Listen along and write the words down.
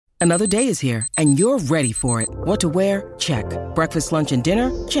Another day is here, and you're ready for it. What to wear? Check. Breakfast, lunch, and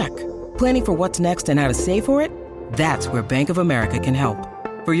dinner? Check. Planning for what's next and how to save for it? That's where Bank of America can help.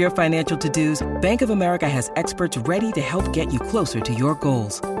 For your financial to-dos, Bank of America has experts ready to help get you closer to your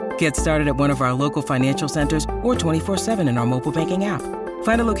goals. Get started at one of our local financial centers or 24/7 in our mobile banking app.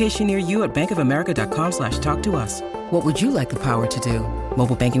 Find a location near you at bankofamerica.com/talktous. What would you like the power to do?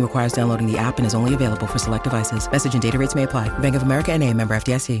 Mobile banking requires downloading the app and is only available for select devices. Message and data rates may apply. Bank of America N.A., member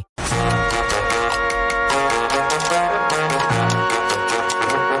FDIC.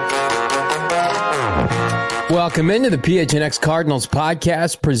 Welcome into the PHNX Cardinals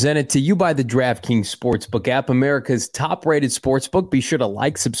podcast, presented to you by the DraftKings Sportsbook app, America's top-rated sportsbook. Be sure to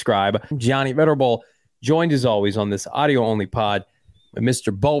like, subscribe. I'm Johnny Venerable, joined as always on this audio-only pod by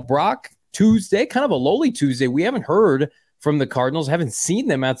Mr. Bo Brock. Tuesday, kind of a lowly Tuesday. We haven't heard from the Cardinals, haven't seen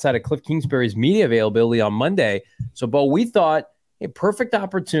them outside of Cliff Kingsbury's media availability on Monday. So, Bo, we thought a perfect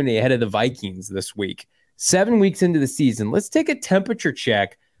opportunity ahead of the Vikings this week. 7 weeks into the season, let's take a temperature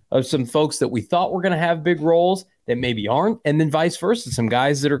check of some folks that we thought were going to have big roles that maybe aren't, and then vice versa, some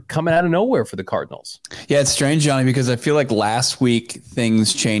guys that are coming out of nowhere for the Cardinals. Yeah, it's strange, Johnny, because I feel like last week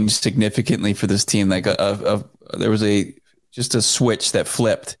things changed significantly for this team. Like there was just a switch that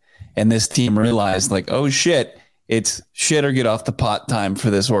flipped, and this team realized, like, oh shit, it's shit or get off the pot time for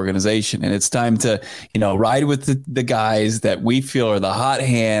this organization, and it's time to ride with the guys that we feel are the hot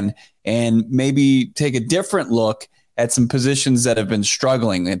hand, and maybe take a different look at some positions that have been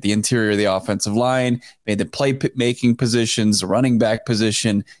struggling at the interior of the offensive line, made the play-making positions, the running back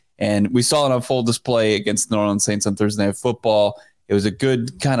position, and we saw it on full display against the New Orleans Saints on Thursday Night Football. It was a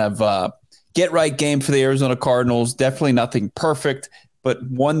good kind of get-right game for the Arizona Cardinals. Definitely nothing perfect, but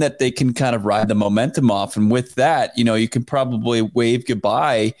one that they can kind of ride the momentum off. And with that, you can probably wave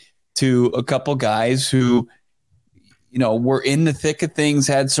goodbye to a couple guys who, were in the thick of things,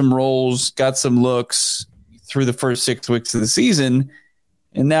 had some roles, got some looks through the first 6 weeks of the season,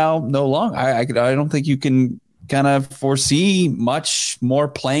 and now no longer. I don't think you can kind of foresee much more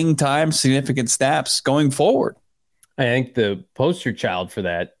playing time, significant snaps going forward. I think the poster child for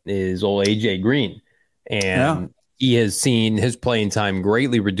that is old A.J. Green, and he has seen his playing time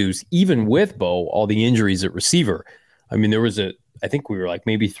greatly reduced, even with all the injuries at receiver. I mean, I think we were like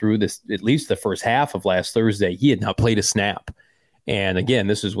maybe through this, at least the first half of last Thursday, he had not played a snap. And again,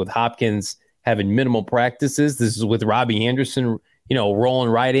 this is with Hopkins having minimal practices. This is with Robbie Anderson, rolling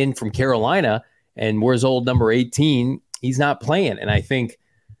right in from Carolina. And where's old number 18? He's not playing. And I think,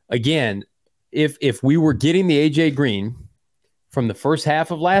 again, if we were getting the A.J. Green from the first half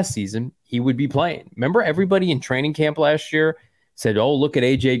of last season, he would be playing. Remember, everybody in training camp last year said, oh, look at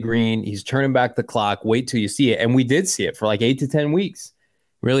A.J. Green. He's turning back the clock. Wait till you see it. And we did see it for like 8 to 10 weeks,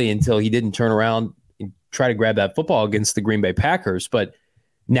 really, until he didn't turn around and try to grab that football against the Green Bay Packers. But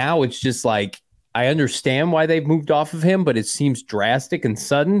now it's just like, I understand why they've moved off of him, but it seems drastic and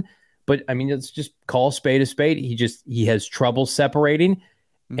sudden. But I mean, let's just call a spade a spade. He has trouble separating,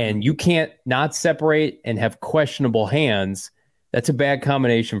 and you can't not separate and have questionable hands. That's a bad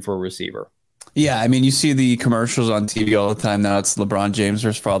combination for a receiver. Yeah, I mean, you see the commercials on TV all the time now. It's LeBron James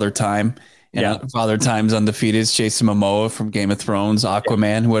versus Father Time. And Father Time's undefeated. It's Jason Momoa from Game of Thrones,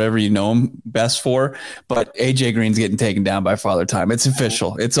 Aquaman, whatever you know him best for. But A.J. Green's getting taken down by Father Time. It's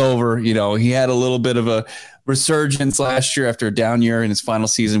official. It's over. He had a little bit of a resurgence last year after a down year in his final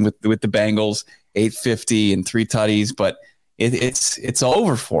season with the Bengals, 850 and 3 tutties. But it's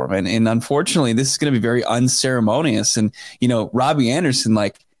over for him. And unfortunately, this is going to be very unceremonious. And, Robbie Anderson,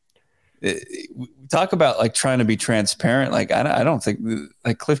 we talk about like trying to be transparent. Like, I don't think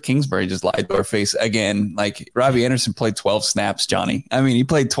like Cliff Kingsbury just lied to our face again. Like, Robbie Anderson played 12 snaps, Johnny. I mean, he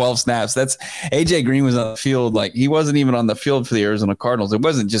played 12 snaps. That's A.J. Green was on the field. Like, he wasn't even on the field for the Arizona Cardinals. It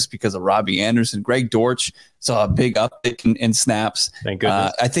wasn't just because of Robbie Anderson. Greg Dortch saw a big uptick in snaps. Thank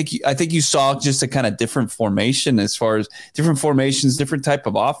goodness. I think you saw just a kind of different formation as far as different formations, different type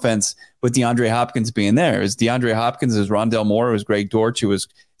of offense with DeAndre Hopkins being there. It was DeAndre Hopkins, it was Rondale Moore, it was Greg Dortch, it was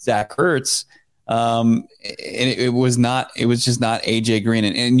Zach Ertz. And it was just not A.J. Green.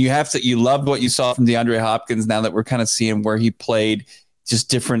 And you loved what you saw from DeAndre Hopkins. Now that we're kind of seeing where he played, just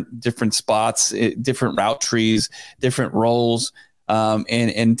different spots, different route trees, different roles,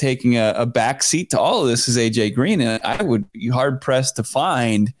 and taking a back seat to all of this is A.J. Green. And I would be hard pressed to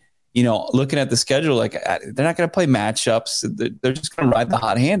find, looking at the schedule, like they're not going to play matchups. They're just going to ride the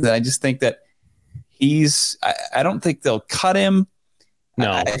hot hand. And I just think that I don't think they'll cut him. No,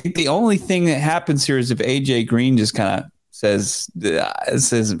 I think the only thing that happens here is if A.J. Green just kind of says,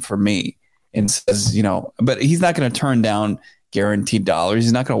 this isn't for me, and says, but he's not going to turn down guaranteed dollars.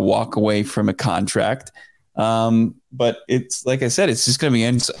 He's not going to walk away from a contract. But it's like I said, it's just going to be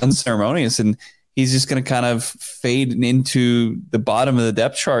unceremonious, and he's just going to kind of fade into the bottom of the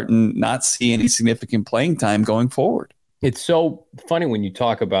depth chart and not see any significant playing time going forward. It's so funny when you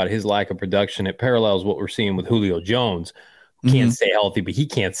talk about his lack of production. It parallels what we're seeing with Julio Jones, who can't stay healthy, but he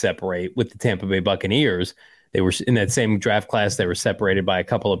can't separate with the Tampa Bay Buccaneers. They were in that same draft class. They were separated by a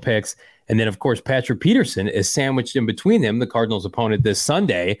couple of picks. And then, of course, Patrick Peterson is sandwiched in between them, the Cardinals' opponent this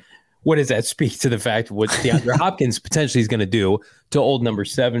Sunday. What does that speak to the fact of what DeAndre Hopkins potentially is going to do to old number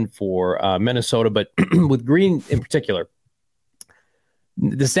 7 for Minnesota? But with Green in particular,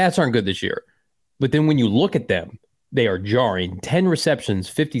 the stats aren't good this year. But then when you look at them, they are jarring. 10 receptions,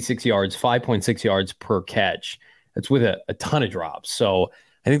 56 yards, 5.6 yards per catch. That's with a ton of drops. So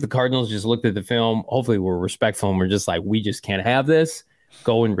I think the Cardinals just looked at the film. Hopefully we're respectful and we're just like, we just can't have this.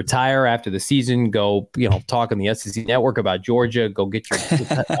 Go and retire after the season. Go, talk on the SEC network about Georgia. Go get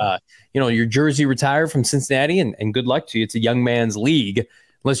your, your jersey retired from Cincinnati, and good luck to you. It's a young man's league,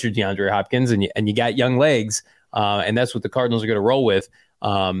 unless you're DeAndre Hopkins and you got young legs, and that's what the Cardinals are going to roll with.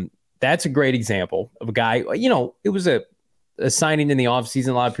 That's a great example of a guy. It was a signing in the offseason.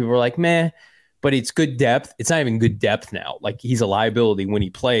 A lot of people were like, meh, but it's good depth. It's not even good depth now. Like, he's a liability when he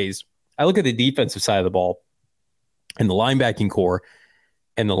plays. I look at the defensive side of the ball and the linebacking core.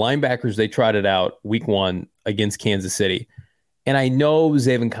 And the linebackers, they tried it out week 1 against Kansas City. And I know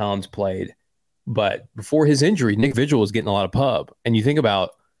Zaven Collins played, but before his injury, Nick Vigil was getting a lot of pub. And you think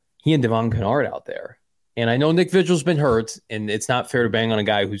about he and Devon Kennard out there. And I know Nick Vigil's been hurt, and it's not fair to bang on a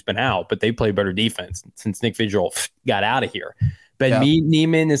guy who's been out, but they play better defense since Nick Vigil got out of here. Ben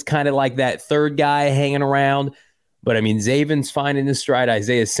Neiman is kind of like that third guy hanging around. But, I mean, Zaven's finding his stride.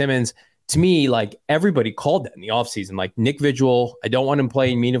 Isaiah Simmons. To me, like, everybody called that in the offseason. Like, Nick Vigil, I don't want him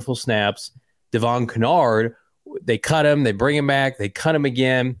playing meaningful snaps. Devon Kennard, they cut him, they bring him back, they cut him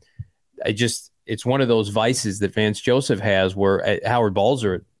again. It's one of those vices that Vance Joseph has, where Howard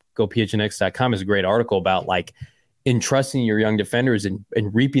Balzer at GoPHNX.com has a great article about, like, entrusting your young defenders and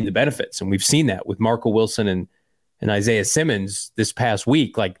reaping the benefits. And we've seen that with Marco Wilson and Isaiah Simmons this past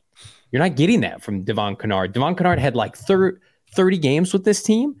week. Like, you're not getting that from Devon Kennard. Devon Kennard had like 30 games with this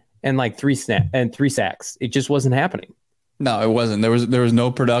team and like 3 sacks. It just wasn't happening. No, it wasn't. There was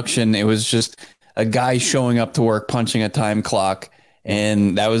no production. It was just a guy showing up to work, punching a time clock,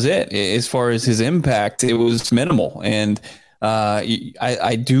 and that was it. As far as his impact, it was minimal. And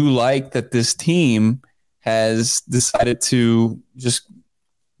I do like that this team has decided to just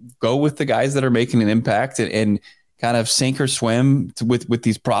go with the guys that are making an impact and kind of sink or swim with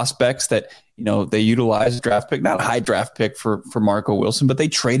these prospects that, they utilize draft pick, not a high draft pick for Marco Wilson, but they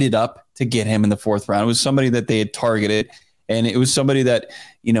traded up to get him in the 4th round. It was somebody that they had targeted, and it was somebody that,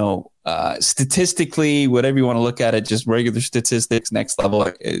 statistically, whatever you want to look at it, just regular statistics, next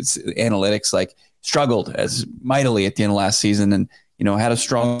level is analytics, like, struggled as mightily at the end of last season and, had a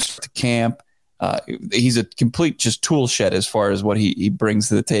strong start to camp. He's a complete just tool shed as far as what he brings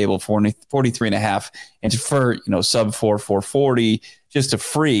to the table, 43 and a half, and for, sub 440, just a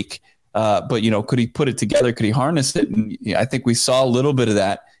freak. But, could he put it together? Could he harness it? And I think we saw a little bit of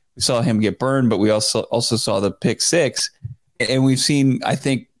that. We saw him get burned, but we also saw the pick 6. And we've seen, I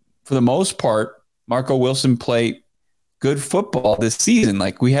think, for the most part, Marco Wilson play good football this season.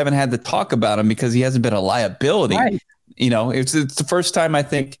 Like, we haven't had to talk about him because he hasn't been a liability. Right. It's the first time, I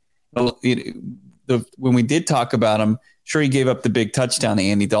think, when we did talk about him, sure, he gave up the big touchdown to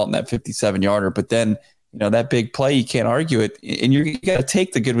Andy Dalton, that 57-yarder, but then, that big play, you can't argue it. And you got to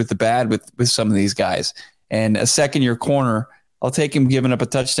take the good with the bad with some of these guys. And a second-year corner, I'll take him giving up a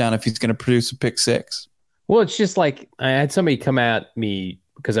touchdown if he's going to produce a pick 6. Well, it's just like I had somebody come at me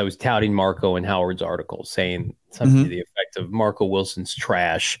because I was touting Marco in Howard's article, saying something to the effect of Marco Wilson's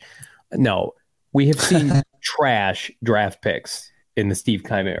trash. No, we have seen trash draft picks in the Steve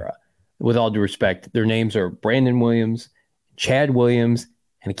Keim era. With all due respect, their names are Brandon Williams, Chad Williams,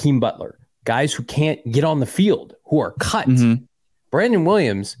 and Hakeem Butler. Guys who can't get on the field, who are cut. Brandon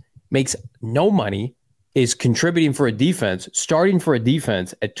Williams makes no money, is contributing for a defense, starting for a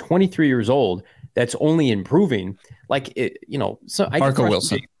defense at 23 years old. That's only improving. Like, so Marco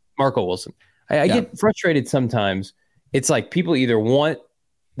Wilson. I get frustrated sometimes. It's like people either want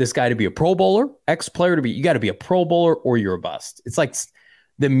this guy to be a Pro Bowler, ex-player you got to be a Pro Bowler, or you're a bust. It's like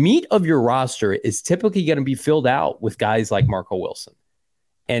the meat of your roster is typically going to be filled out with guys like Marco Wilson.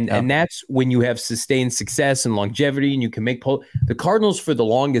 And that's when you have sustained success and longevity, and you can make the Cardinals for the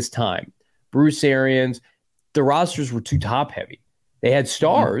longest time. Bruce Arians, the rosters were too top heavy. They had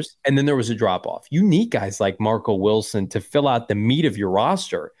stars, and then there was a drop off. You need guys like Marco Wilson to fill out the meat of your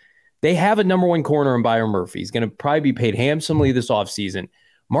roster. They have a number 1 corner in Byron Murphy. He's going to probably be paid handsomely this offseason.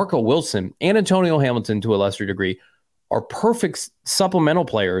 Marco Wilson and Antonio Hamilton, to a lesser degree, are perfect supplemental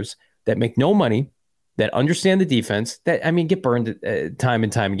players that make no money, that understand the defense, that, I mean, get burned time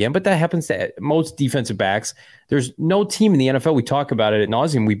and time again, but that happens to most defensive backs. There's no team in the NFL, we talk about it ad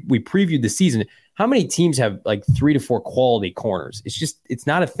nauseum, we previewed the season. How many teams have like 3 to 4 quality corners? It's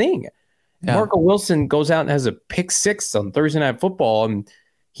not a thing. Yeah. Marco Wilson goes out and has a pick 6 on Thursday Night Football, and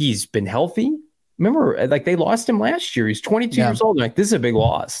he's been healthy. Remember, like, they lost him last year. He's 22 years old. Like, this is a big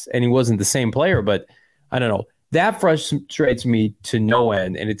loss, and he wasn't the same player, but I don't know. That frustrates me to no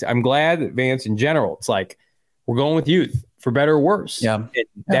end. And I'm glad that Vance, in general, it's like, we're going with youth for better or worse. Yeah.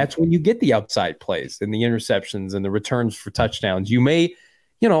 That's when you get the outside plays and the interceptions and the returns for touchdowns. You may,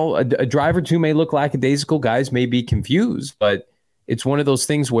 a drive or two may look lackadaisical. Guys may be confused, but it's one of those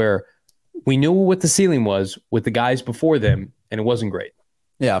things where we knew what the ceiling was with the guys before them, and it wasn't great.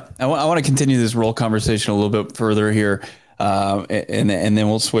 Yeah. I want to continue this role conversation a little bit further here. And then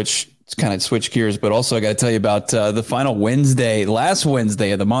we'll switch gears, but also I got to tell you about the final last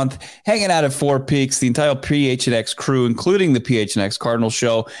Wednesday of the month, hanging out at Four Peaks, the entire PHNX crew, including the PHNX Cardinals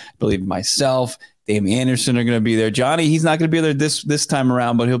show. I believe myself, Damien Anderson are going to be there. Johnny, he's not going to be there this time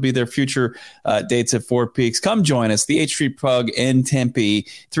around, but he'll be there future dates at Four Peaks. Come join us. The H Street Pug in Tempe.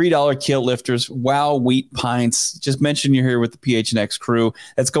 $3 kilt lifters. Wow, wheat pints. Just mention you're here with the PHNX crew.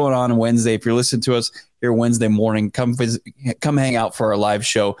 That's going on Wednesday. If you're listening to us here Wednesday morning, come hang out for our live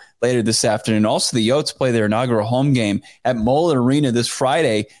show later this afternoon. Also, the Yotes play their inaugural home game at Mullet Arena this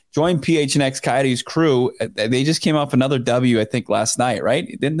Friday. Join PHNX Coyotes crew. They just came off another W, I think, last night, right?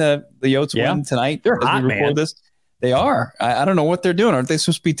 Didn't the Yotes win tonight? They're hot, man. They are. I don't know what they're doing. Aren't they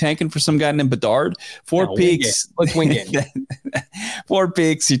supposed to be tanking for some guy named Bedard? Four Peaks. Let's win game. Four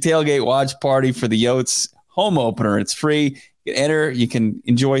Peaks, your tailgate watch party for the Yotes home opener. It's free. You can enter. You can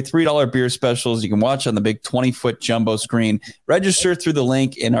enjoy $3 beer specials. You can watch on the big 20-foot jumbo screen. Register through the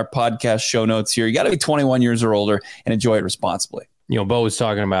link in our podcast show notes here. You got to be 21 years or older and enjoy it responsibly. Bo was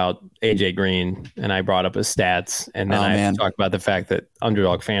talking about AJ Green, and I brought up his stats, and then talked about the fact that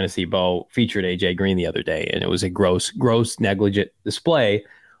Underdog Fantasy Bo featured AJ Green the other day, and it was a gross, negligent display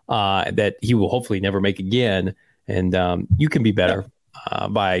that he will hopefully never make again. And you can be better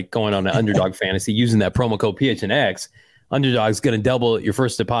by going on to Underdog Fantasy using that promo code PHNX. Underdog's going to double your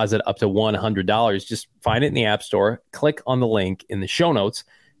first deposit up to $100. Just find it in the App Store. Click on the link in the show notes.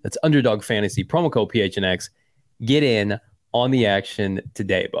 That's Underdog Fantasy, promo code PHNX. Get in on the action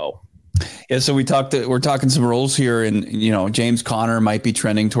today, Bo. Yeah, so we're talking some roles here, and James Conner might be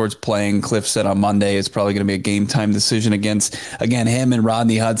trending towards playing. Cliff said on Monday it's probably going to be a game time decision against him and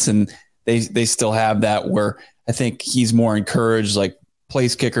Rodney Hudson. They still have that where I think he's more encouraged. Like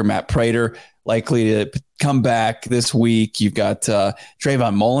place kicker Matt Prater likely to come back this week. You've got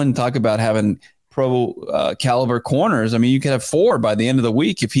Trayvon Mullen. Talk about having pro caliber corners. I mean, you could have 4 by the end of the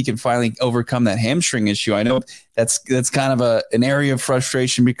week if he can finally overcome that hamstring issue. I know that's kind of an area of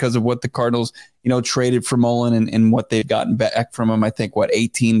frustration because of what the Cardinals, traded for Mullen and what they've gotten back from him. I think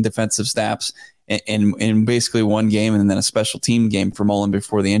 18 defensive snaps in basically one game, and then a special team game for Mullen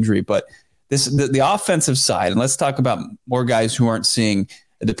before the injury. But the offensive side, and let's talk about more guys who aren't seeing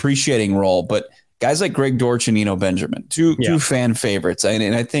a depreciating role, but guys like Greg Dortch and Eno Benjamin, two fan favorites.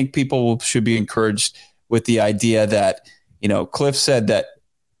 And I think people should be encouraged with the idea that, Cliff said that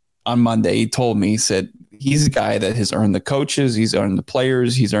on Monday, he said he's a guy that has earned the coaches, he's earned the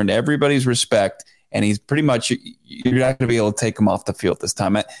players, he's earned everybody's respect, and he's pretty much, you're not going to be able to take him off the field this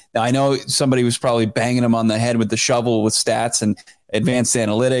time. Now, I know somebody was probably banging him on the head with the shovel with stats and advanced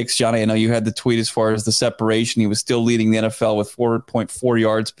analytics. Johnny, I know you had the tweet as far as the separation. He was still leading the NFL with 4.4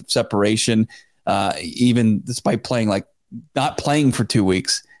 yards separation. Even despite not playing for 2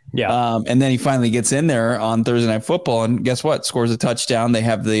 weeks. Yeah. And then he finally gets in there on Thursday Night Football, and guess what? Scores a touchdown. They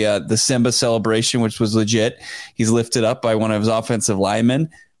have the Simba celebration, which was legit. He's lifted up by one of his offensive linemen,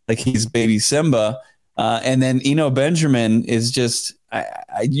 like he's baby Simba. And then Eno Benjamin is just,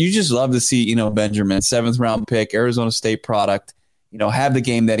 you just love to see Eno Benjamin, 7th round pick, Arizona State product, have the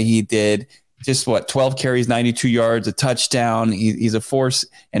game that he did. Just 12 carries, 92 yards, a touchdown. He's a force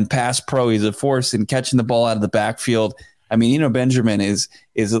in pass pro. He's a force in catching the ball out of the backfield. I mean, Eno Benjamin is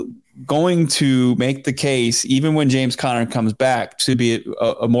going to make the case, even when James Conner comes back, to be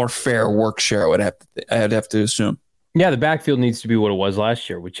a more fair work share. I'd have to assume. Yeah, the backfield needs to be what it was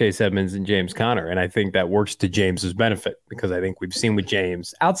last year with Chase Edmonds and James Conner, and I think that works to James's benefit because I think we've seen with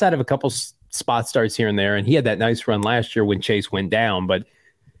James, outside of a couple spot starts here and there, and he had that nice run last year when Chase went down, but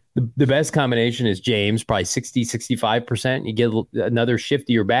the best combination is James, probably 60, 65%. You get another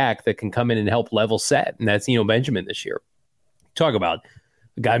shiftier back that can come in and help level set, and that's Eno Benjamin this year. Talk about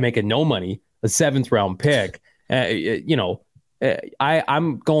a guy making no money, a 7th round pick.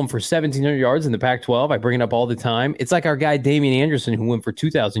 I'm going for 1,700 yards in the Pac-12. I bring it up all the time. It's like our guy Damian Anderson, who went for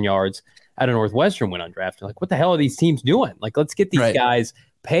 2,000 yards out of Northwestern, went undrafted. Like, what the hell are these teams doing? Like, let's get these guys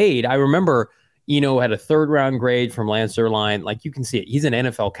paid. I remember, had a 3rd-round grade from Lance Zierlein. Like, you can see it. He's an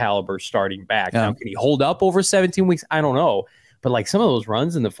NFL caliber starting back. Now, can he hold up over 17 weeks? I don't know. But, like, some of those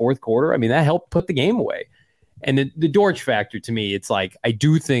runs in the fourth quarter, I mean, that helped put the game away. And the Dortch factor, to me, it's like, I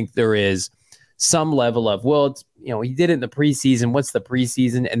do think there is some level of, well, it's, he did it in the preseason. What's the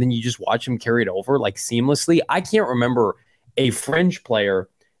preseason? And then you just watch him carry it over like seamlessly. I can't remember a fringe player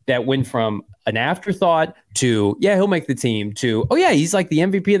that went from an afterthought to, yeah, he'll make the team, to, oh yeah, he's like the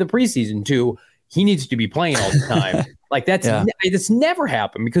MVP of the preseason, to he needs to be playing all the time. Like that's never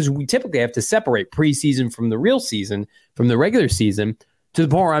happened, because we typically have to separate preseason from the real season, from the regular season, to the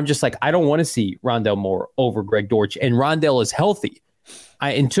point where I'm just like, I don't want to see Rondale Moore over Greg Dortch, and Rondale is healthy.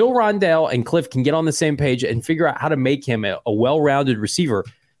 Until Rondale and Cliff can get on the same page and figure out how to make him a well-rounded receiver,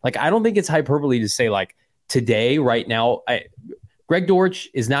 like, I don't think it's hyperbole to say, like, today, right now, Greg Dortch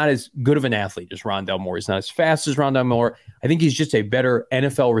is not as good of an athlete as Rondale Moore. He's not as fast as Rondale Moore. I think he's just a better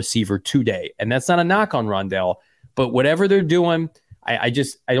NFL receiver today. And that's not a knock on Rondale, but whatever they're doing, I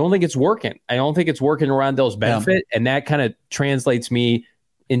don't think it's working. I don't think it's working to Rondale's benefit. Yeah. And that kind of translates me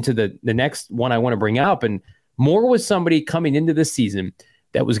into the next one I want to bring up. And Moore was somebody coming into this season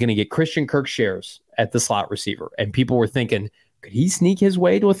that was going to get Christian Kirk shares at the slot receiver. And people were thinking, could he sneak his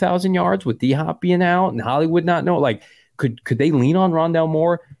way to 1,000 yards with D-Hop being out and Hollywood not know? Like, could they lean on Rondale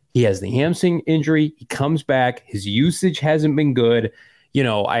Moore? He has the hamstring injury. He comes back. His usage hasn't been good.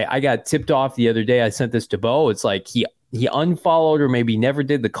 I got tipped off the other day. I sent this to Bo. It's like he unfollowed, or maybe never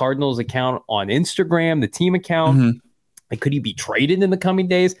did, the Cardinals account on Instagram, the team account. Mm-hmm. Like, could he be traded in the coming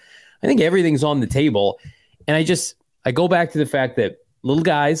days? I think everything's on the table. And I go back to the fact that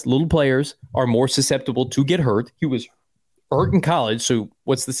little players are more susceptible to get hurt. He was hurt in college. So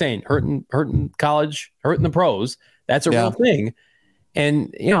what's the saying? Hurt in college, hurt in the pros. That's a real thing.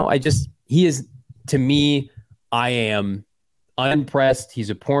 And, he is, to me, I am unimpressed. He's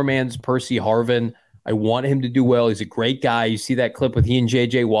a poor man's Percy Harvin. I want him to do well. He's a great guy. You see that clip with he and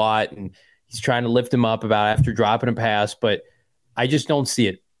J.J. Watt, and he's trying to lift him up after dropping a pass, but I just don't see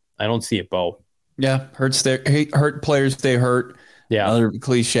it. I don't see it, Bo. Yeah, hurt players stay hurt. Yeah, another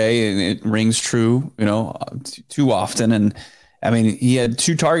cliche, and it rings true, too often. And I mean, he had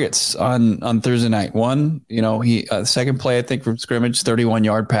 2 targets on Thursday night. One, he second play, I think, from scrimmage,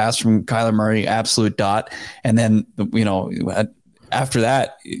 31-yard pass from Kyler Murray, absolute dot. And then, after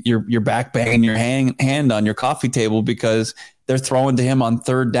that, you're back banging your hand on your coffee table because they're throwing to him on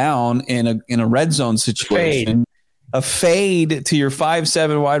 3rd down in a red zone situation. A fade to your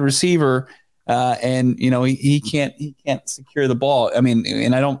 5'7" wide receiver. And he can't secure the ball. I mean,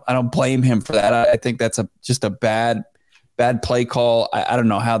 and I don't blame him for that. I think that's just a bad play call. I don't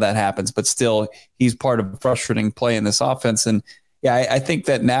know how that happens, but still, he's part of a frustrating play in this offense. And yeah, I think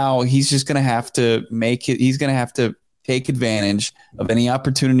that now he's just going to have to make it. He's going to have to take advantage of any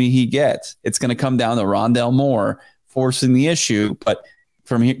opportunity he gets. It's going to come down to Rondale Moore forcing the issue, but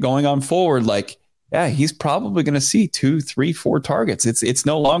from here going on forward, he's probably going to see 2, 3, 4 targets. It's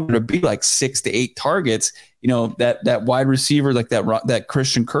no longer to be like 6 to 8 targets. That wide receiver, like that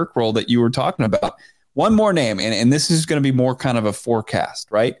Christian Kirk role that you were talking about. One more name, and this is going to be more kind of a forecast,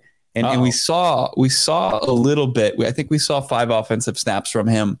 right? And we saw a little bit. I think we saw 5 offensive snaps from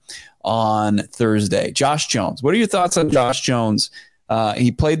him on Thursday. Josh Jones. What are your thoughts on Josh Jones?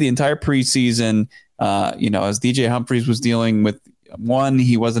 He played the entire preseason. As DJ Humphries was dealing with. One,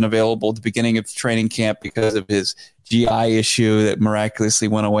 he wasn't available at the beginning of the training camp because of his GI issue that miraculously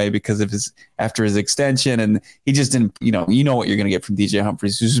went away after his extension. And he just didn't, what you're going to get from DJ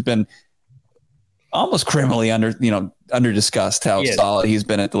Humphries, who's been almost criminally under discussed how solid he's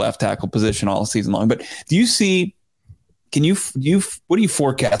been at the left tackle position all season long. But do you see, what do you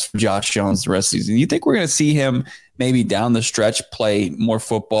forecast for Josh Jones the rest of the season? Do you think we're going to see him maybe down the stretch play more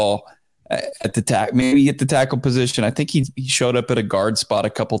football at the tackle position? I think he showed up at a guard spot a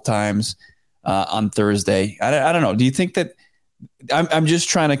couple times on Thursday. I don't know. Do you think that I'm just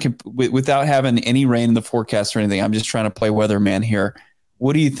trying to, without having any rain in the forecast or anything, I'm just trying to play weatherman here.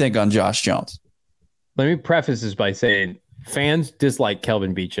 What do you think on Josh Jones? Let me preface this by saying fans dislike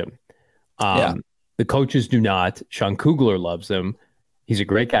Kelvin Beachum. The coaches do not. Sean Kugler loves him. He's a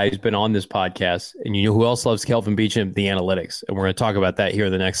great guy. He's been on this podcast. And you know who else loves Kelvin Beachum? The analytics. And we're going to talk about that here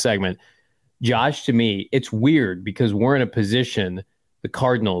in the next segment. Josh, to me, it's weird because we're in a position, the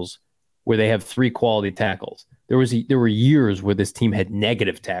Cardinals, where they have 3 quality tackles. There were years where this team had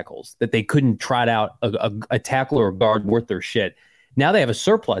negative tackles, that they couldn't trot out a tackle or a guard worth their shit. Now they have a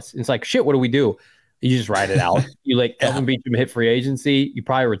surplus. It's like, shit, what do we do? You just ride it out. You let Kelvin Yeah. Beachum hit free agency. You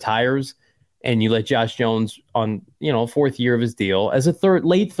probably retires, and you let Josh Jones on fourth year of his deal as a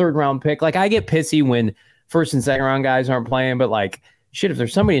late third round pick. Like I get pissy when first and second round guys aren't playing, but like shit, if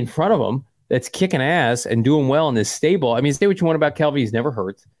there's somebody in front of him that's kicking ass and doing well in this stable, I mean, say what you want about Kelvin, he's never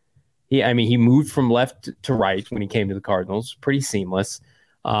hurt. He moved from left to right when he came to the Cardinals, pretty seamless.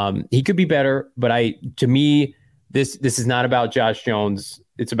 He could be better, but to me, this is not about Josh Jones.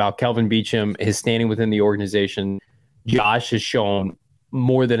 It's about Kelvin Beachum, his standing within the organization. Josh has shown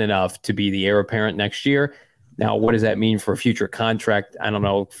more than enough to be the heir apparent next year. Now, what does that mean for a future contract? I don't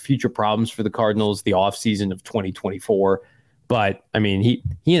know. Future problems for the Cardinals, the offseason of 2024. But, I mean, he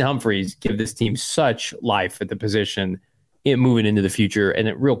and Humphreys give this team such life at the position moving into the future.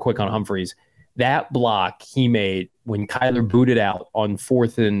 And real quick on Humphreys, that block he made when Kyler booted out on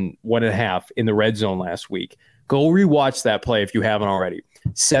 4th and 1.5 in the red zone last week. Go rewatch that play if you haven't already.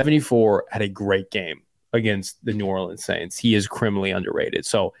 74 had a great game against the New Orleans Saints. He is criminally underrated.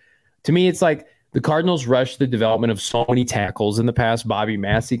 So to me, it's like the Cardinals rushed the development of so many tackles in the past. Bobby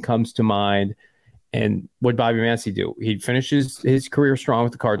Massey comes to mind. And what Bobby Massey do? He finishes his career strong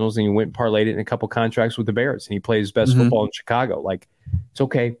with the Cardinals, and he went and parlayed it in a couple contracts with the Bears, and he plays his best football in Chicago. Like, it's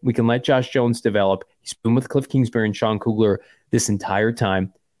okay. We can let Josh Jones develop. He's been with Cliff Kingsbury and Sean Kugler this entire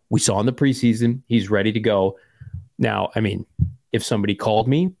time. We saw in the preseason he's ready to go. Now, I mean, if somebody called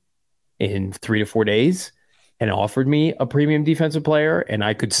me in 3 to 4 days and offered me a premium defensive player and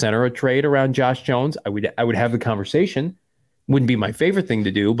I could center a trade around Josh Jones, I would have the conversation. Wouldn't be my favorite thing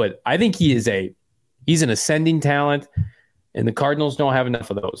to do, but I think he's an ascending talent, and the Cardinals don't have enough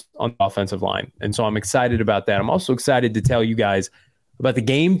of those on the offensive line. And so I'm excited about that. I'm also excited to tell you guys about the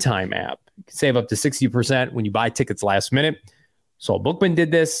Game Time app. You can save up to 60% when you buy tickets last minute. Saul Bookman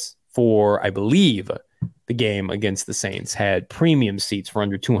did this for, I believe, the game against the Saints, had premium seats for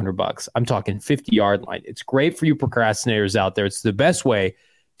under $200. I'm talking 50-yard line. It's great for you procrastinators out there. It's the best way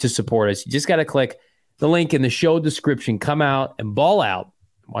to support us. You just got to click the link in the show description. Come out and ball out.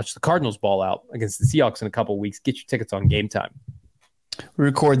 Watch the Cardinals ball out against the Seahawks in a couple of weeks. Get your tickets on Game Time. We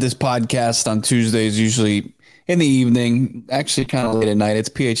record this podcast on Tuesdays, usually in the evening, actually kind of late at night. It's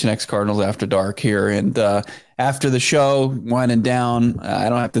PHNX Cardinals After Dark here. And after the show, winding down, I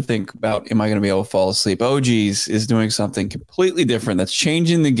don't have to think about, am I going to be able to fall asleep? OG's is doing something completely different that's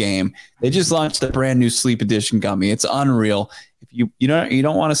changing the game. They just launched a brand new Sleep Edition gummy. It's unreal. If you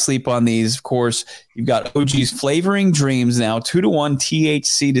don't want to sleep on these, of course, you've got OG's Flavoring Dreams now, 2-to-1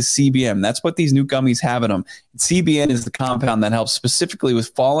 THC to CBN. That's what these new gummies have in them. CBN is the compound that helps specifically with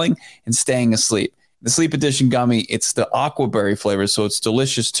falling and staying asleep. The Sleep Edition gummy, it's the aquaberry flavor, so it's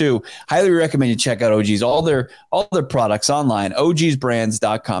delicious too. Highly recommend you check out OG's, all their products online,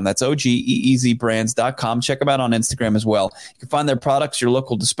 ogsbrands.com. That's OGEEZbrands.com. Check them out on Instagram as well. You can find their products, your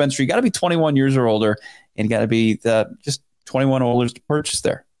local dispensary. You got to be 21 years or older, and you got to be just 21 or older to purchase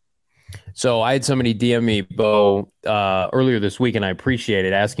there. So I had somebody DM me, Bo, earlier this week, and I appreciate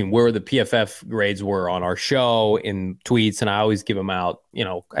it, asking where the PFF grades were on our show in tweets, and I always give them out.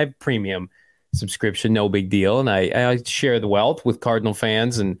 I have premium subscription, no big deal. And I share the wealth with Cardinal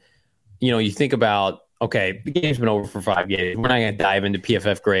fans. And, you think about, okay, the game's been over for 5 games. We're not going to dive into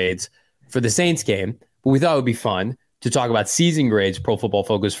PFF grades for the Saints game, but we thought it would be fun to talk about season grades, Pro Football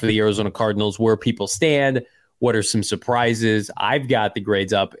Focus, for the Arizona Cardinals, where people stand, what are some surprises. I've got the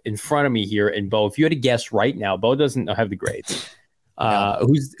grades up in front of me here. And Bo, if you had to guess right now, Bo doesn't have the grades.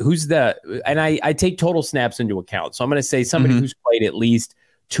 Who's and I take total snaps into account. So I'm going to say somebody who's played at least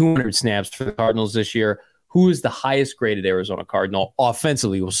 200 snaps for the Cardinals this year. Who is the highest graded Arizona Cardinal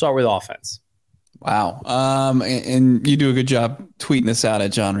offensively? We'll start with offense. Wow. And you do a good job tweeting this out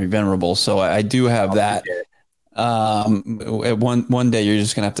at John Venerable. So I do have that. One day you're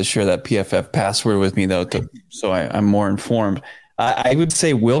just going to have to share that PFF password with me, though, so I'm more informed. I would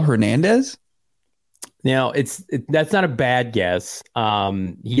say Will Hernandez. Now, that's not a bad guess.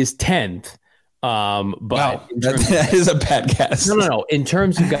 He is 10th. But wow, that is a bad guess. No. In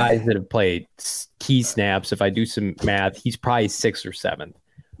terms of guys that have played key snaps, if I do some math, he's probably 6th or 7th.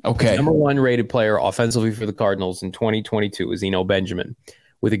 Okay. The number one rated player offensively for the Cardinals in 2022 is Eno Benjamin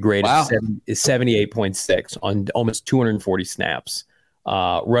with a grade of 78.6 on almost 240 snaps.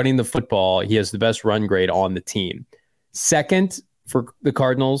 Running the football, he has the best run grade on the team. Second for the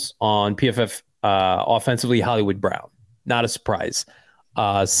Cardinals on PFF offensively, Hollywood Brown. Not a surprise.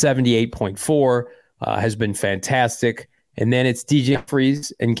 78.4 has been fantastic. And then it's DJ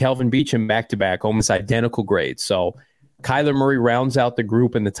Humphreys and Kelvin Beachum back-to-back, almost identical grades. So Kyler Murray rounds out the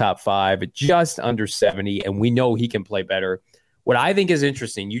group in the top 5 at just under 70, and we know he can play better. What I think is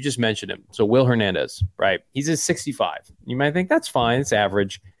interesting, you just mentioned him. So Will Hernandez, right? He's a 65. You might think that's fine. It's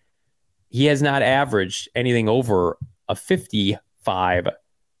average. he has not averaged anything over a 55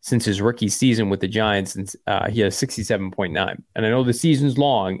 since his rookie season with the Giants. And he has 67.9. And I know the season's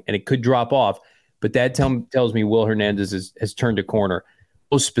long and it could drop off, but that tells me Will Hernandez has turned a corner.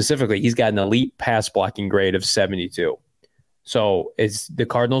 Most specifically, he's got an elite pass blocking grade of 72. So it's the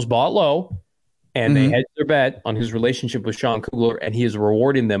Cardinals bought low, and they hedged their bet on his relationship with Sean Kugler, and he is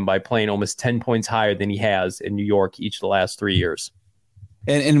rewarding them by playing almost 10 points higher than he has in New York each of the last 3 years.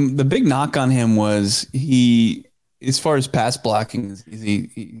 And the big knock on him was as far as pass blocking,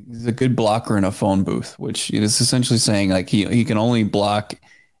 he's a good blocker in a phone booth, which is essentially saying like he can only block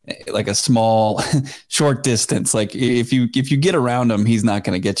like a small short distance. Like if you get around him, he's not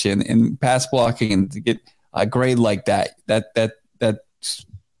going to get you in pass blocking, and to get a grade like that's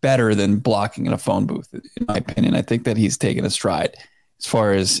better than blocking in a phone booth, in my opinion. I think that he's taken a stride as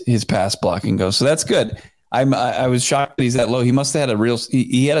far as his pass blocking goes. So that's good. I was shocked that he's that low. He must have had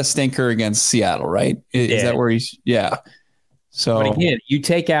he had a stinker against Seattle, right? Is that where he's? Yeah. So, but again,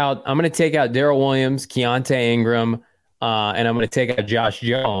 I'm going to take out Darrell Williams, Keontae Ingram, and I'm going to take out Josh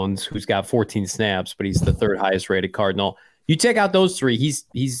Jones, who's got 14 snaps, but he's the third highest rated Cardinal. You take out those three, he's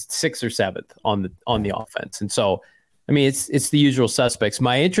 6th or 7th on the offense. And so, I mean, it's the usual suspects.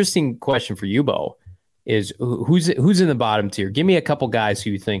 My interesting question for you, Bo, is who's in the bottom tier? Give me a couple guys who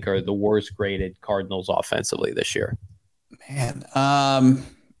you think are the worst graded Cardinals offensively this year. Man,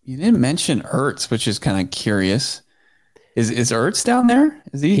 you didn't mention Ertz, which is kind of curious. Is Ertz down there?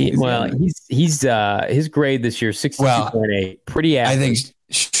 He's his grade this year 62.8, pretty average. I think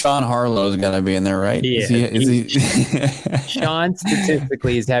Sean Harlow's got to be in there, right? Yeah, Sean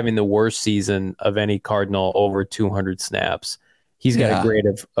statistically is having the worst season of any Cardinal over 200 snaps. He's got a grade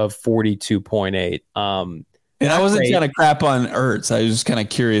of 42.8. And I wasn't trying to crap on Ertz. I was just kind of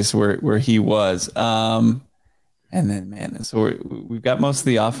curious where he was. And then, man, so we've got most of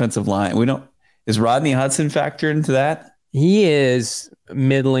the offensive line. Is Rodney Hudson factored into that? He is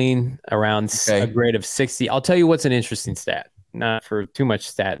middling around a grade of 60. I'll tell you what's an interesting stat. Not for too much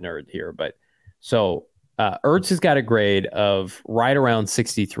stat nerd here, but so Ertz has got a grade of right around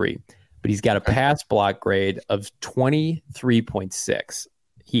 63. But he's got a pass block grade of 23.6.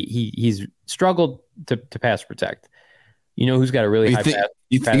 He's struggled to pass protect. You know who's got a really high pass?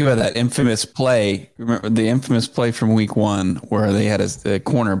 You think about that infamous play. Remember the infamous play from week 1 where they had a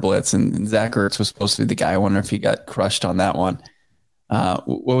corner blitz and Zach Ertz was supposed to be the guy. I wonder if he got crushed on that one.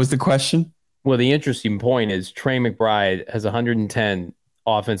 What was the question? Well, the interesting point is Trey McBride has 110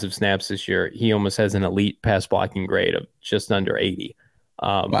 offensive snaps this year. He almost has an elite pass blocking grade of just under 80.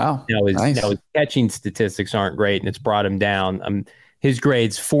 Wow. Now his catching statistics aren't great, and it's brought him down. His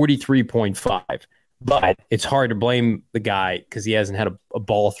grade's 43.5, but it's hard to blame the guy because he hasn't had a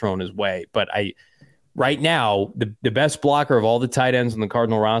ball thrown his way. But right now, the best blocker of all the tight ends on the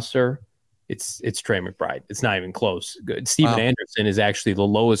Cardinal roster, it's Trey McBride. It's not even close. Steven Anderson is actually the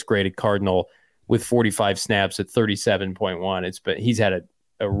lowest graded Cardinal with 45 snaps at 37.1. But he's had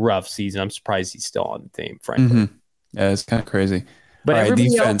a rough season. I'm surprised he's still on the team, frankly. Mm-hmm. Yeah, it's kind of crazy. But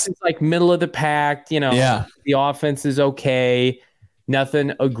everybody else is like middle of the pack. The offense is okay.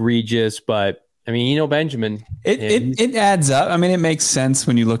 Nothing egregious, but I mean, Benjamin. It adds up. I mean, it makes sense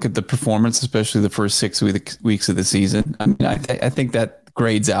when you look at the performance, especially the first 6 weeks of the season. I mean, I think that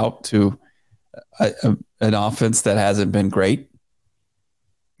grades out to an offense that hasn't been great.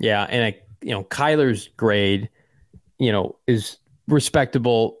 Yeah, and Kyler's grade, is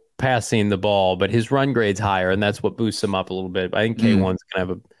respectable passing the ball, but his run grade's higher, and that's what boosts him up a little bit. I think K1's going to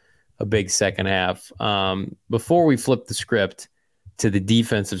have a big second half. Before we flip the script to the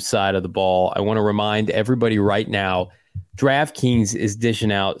defensive side of the ball, I want to remind everybody right now, DraftKings is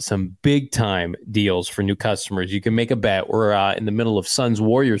dishing out some big-time deals for new customers. You can make a bet. We're in the middle of Suns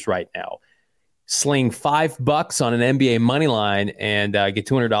Warriors right now. Sling $5 on an NBA money line and get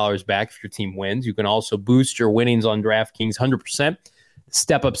 $200 back if your team wins. You can also boost your winnings on DraftKings 100%.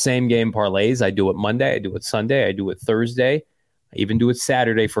 Step up same game parlays. I do it Monday. I do it Sunday. I do it Thursday. I even do it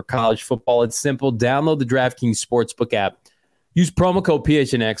Saturday for college football. It's simple. Download the DraftKings Sportsbook app. Use promo code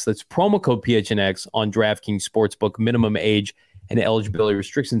PHNX. That's promo code PHNX on DraftKings Sportsbook. Minimum age and eligibility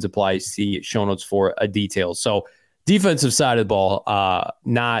restrictions apply. See show notes for details. So defensive side of the ball,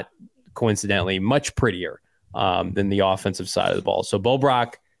 not coincidentally, much prettier than the offensive side of the ball. So Bo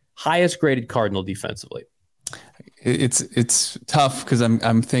Brock, highest graded Cardinal defensively. It's tough because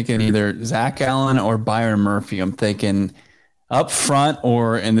I'm thinking either Zach Allen or Byron Murphy. I'm thinking up front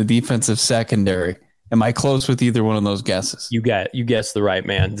or in the defensive secondary. Am I close with either one of those guesses? You guessed the right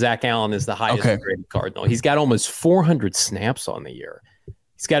man. Zach Allen is the highest graded Cardinal. He's got almost 400 snaps on the year.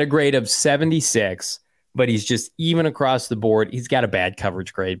 He's got a grade of 76. but he's just even across the board. He's got a bad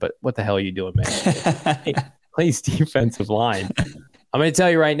coverage grade, but what the hell are you doing, man? He plays defensive line. I'm going to tell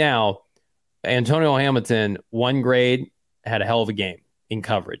you right now, Antonio Hamilton, 1 grade, had a hell of a game in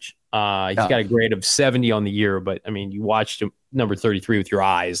coverage. He's got a grade of 70 on the year, but I mean, you watched him, number 33 with your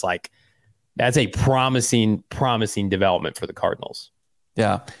eyes. Like, that's a promising development for the Cardinals.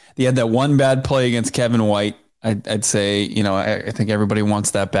 Yeah. He had that one bad play against Kevin White. I'd say, I think everybody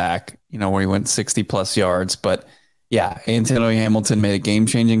wants that back, where he went 60 plus yards. But yeah, Antonio Hamilton made a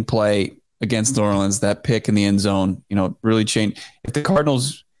game-changing play against New Orleans. That pick in the end zone, really changed. If the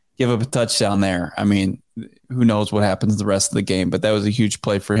Cardinals give up a touchdown there, I mean, who knows what happens the rest of the game. But that was a huge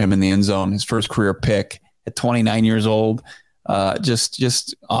play for him in the end zone. His first career pick at 29 years old.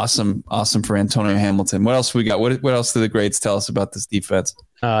 Just awesome for Antonio Hamilton. What else we got? What else do the grades tell us about this defense?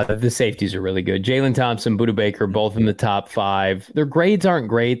 The safeties are really good. Jalen Thompson, Budda Baker, both in the top 5. Their grades aren't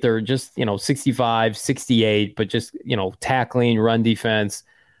great. They're just, 65, 68, but just, tackling, run defense.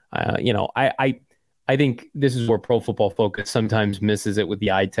 I think this is where Pro Football Focus sometimes misses it with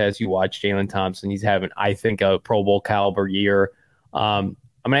the eye test. You watch Jalen Thompson. He's having, I think, a Pro Bowl caliber year. I'm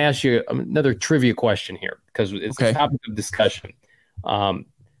going to ask you another trivia question here because it's a topic of discussion.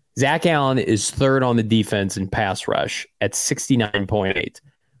 Zach Allen is 3rd on the defense in pass rush at 69.8.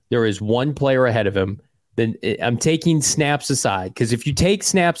 There is one player ahead of him. Then I'm taking snaps aside because if you take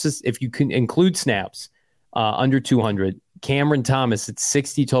snaps, if you can include snaps under 200, Cameron Thomas at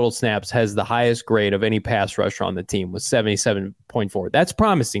 60 total snaps has the highest grade of any pass rusher on the team with 77.4. That's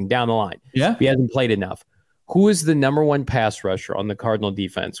promising down the line. Yeah, he hasn't played enough. Who is the number 1 pass rusher on the Cardinal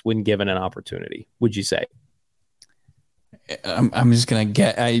defense when given an opportunity, would you say? I'm just going to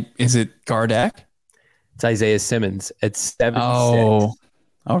get is it Gardeck? It's Isaiah Simmons at 76. Oh,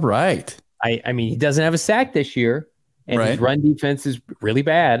 all right. I mean, he doesn't have a sack this year, and his run defense is really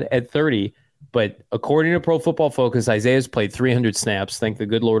bad at 30. But according to Pro Football Focus, Isaiah's played 300 snaps, thank the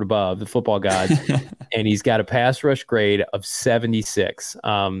good Lord above, the football gods, and he's got a pass rush grade of 76.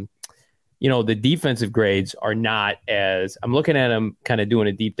 The defensive grades are not as – I'm looking at them kind of doing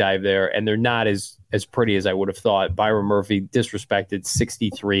a deep dive there, and they're not as pretty as I would have thought. Byron Murphy, disrespected,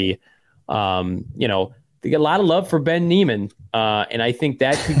 63. They get a lot of love for Ben Neiman, and I think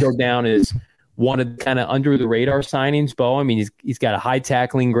that could go down as one of the kind of under-the-radar signings, Bo. I mean, he's got a high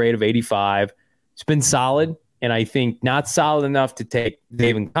tackling grade of 85. It's been solid, and I think not solid enough to take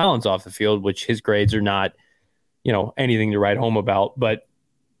David Collins off the field, which his grades are not, anything to write home about, but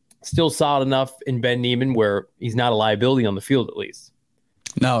still solid enough in Ben Neiman where he's not a liability on the field at least.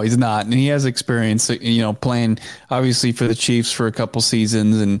 No, he's not. And he has experience, playing obviously for the Chiefs for a couple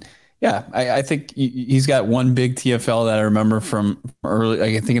seasons. And yeah, I think he's got one big TFL that I remember from early,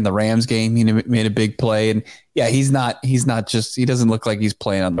 I think in the Rams game, he made a big play. And yeah, he doesn't look like he's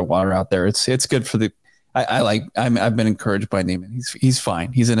playing underwater out there. It's good for I've been encouraged by Neiman. He's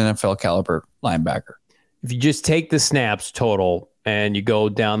fine. He's an NFL caliber linebacker. If you just take the snaps total and you go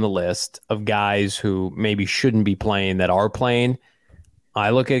down the list of guys who maybe shouldn't be playing that are playing, I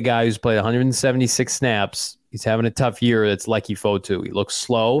look at a guy who's played 176 snaps. He's having a tough year. That's Leki Fotu. He looks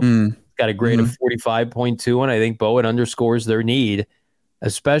slow. Got a grade of 45.2, and I think, Bo, it underscores their need,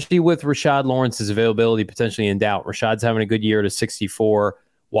 especially with Rashad Lawrence's availability potentially in doubt. Rashad's having a good year to 64.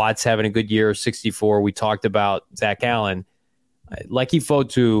 Watt's having a good year, 64. We talked about Zach Allen. Leki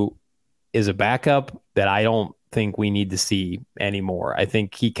Fotu is a backup that I don't think we need to see anymore. I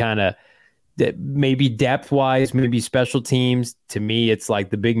think he kind of, maybe depth-wise, maybe special teams. To me, it's like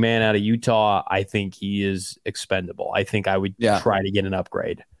the big man out of Utah. I think he is expendable. I think I would try to get an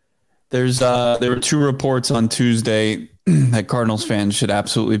upgrade. There were 2 reports on Tuesday that Cardinals fans should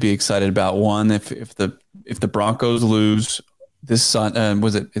absolutely be excited about. One, if the Broncos lose this Sun,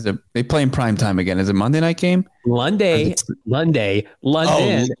 they play in prime time again? Is it Monday night game? London.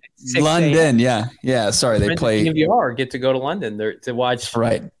 Oh, London. Yeah. Sorry, they play. DVR get to go to London to watch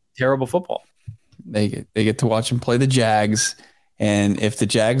terrible football. They get to watch them play the Jags, and if the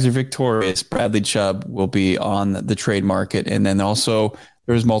Jags are victorious, Bradley Chubb will be on the trade market. And then also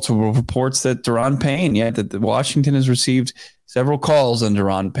there's multiple reports that Daron Payne, that Washington has received several calls on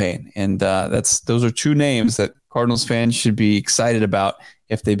Daron Payne, and those are 2 names that Cardinals fans should be excited about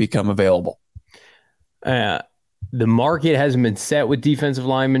if they become available. The market hasn't been set with defensive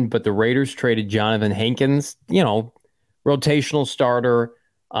linemen, but the Raiders traded Jonathan Hankins, rotational starter,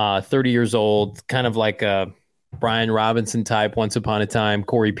 30 years old, kind of like a Brian Robinson type, once upon a time,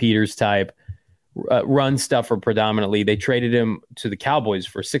 Corey Peters type, run stuffer predominantly. They traded him to the Cowboys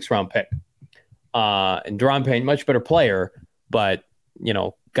for a 6th-round pick. And Daron Payne, much better player, but,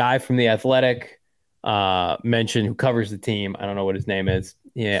 guy from the Athletic, mentioned, who covers the team. I don't know what his name is.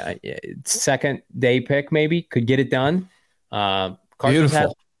 Yeah, second day pick maybe could get it done. Cardinals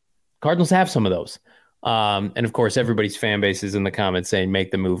have some of those. And of course, everybody's fan base is in the comments saying,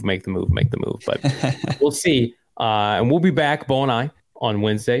 make the move, make the move, make the move. But we'll see. And we'll be back, Bo and I, on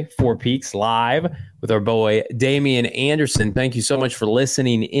Wednesday, 4 Peaks live with our boy, Damian Anderson. Thank you so much for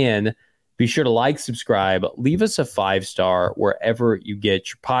listening in. Be sure to like, subscribe, leave us a 5-star wherever you get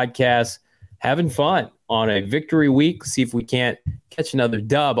your podcasts. Having fun on a victory week. See if we can't catch another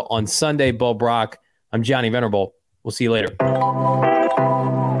dub on Sunday. Bo Brock, I'm Johnny Venerable. We'll see you later.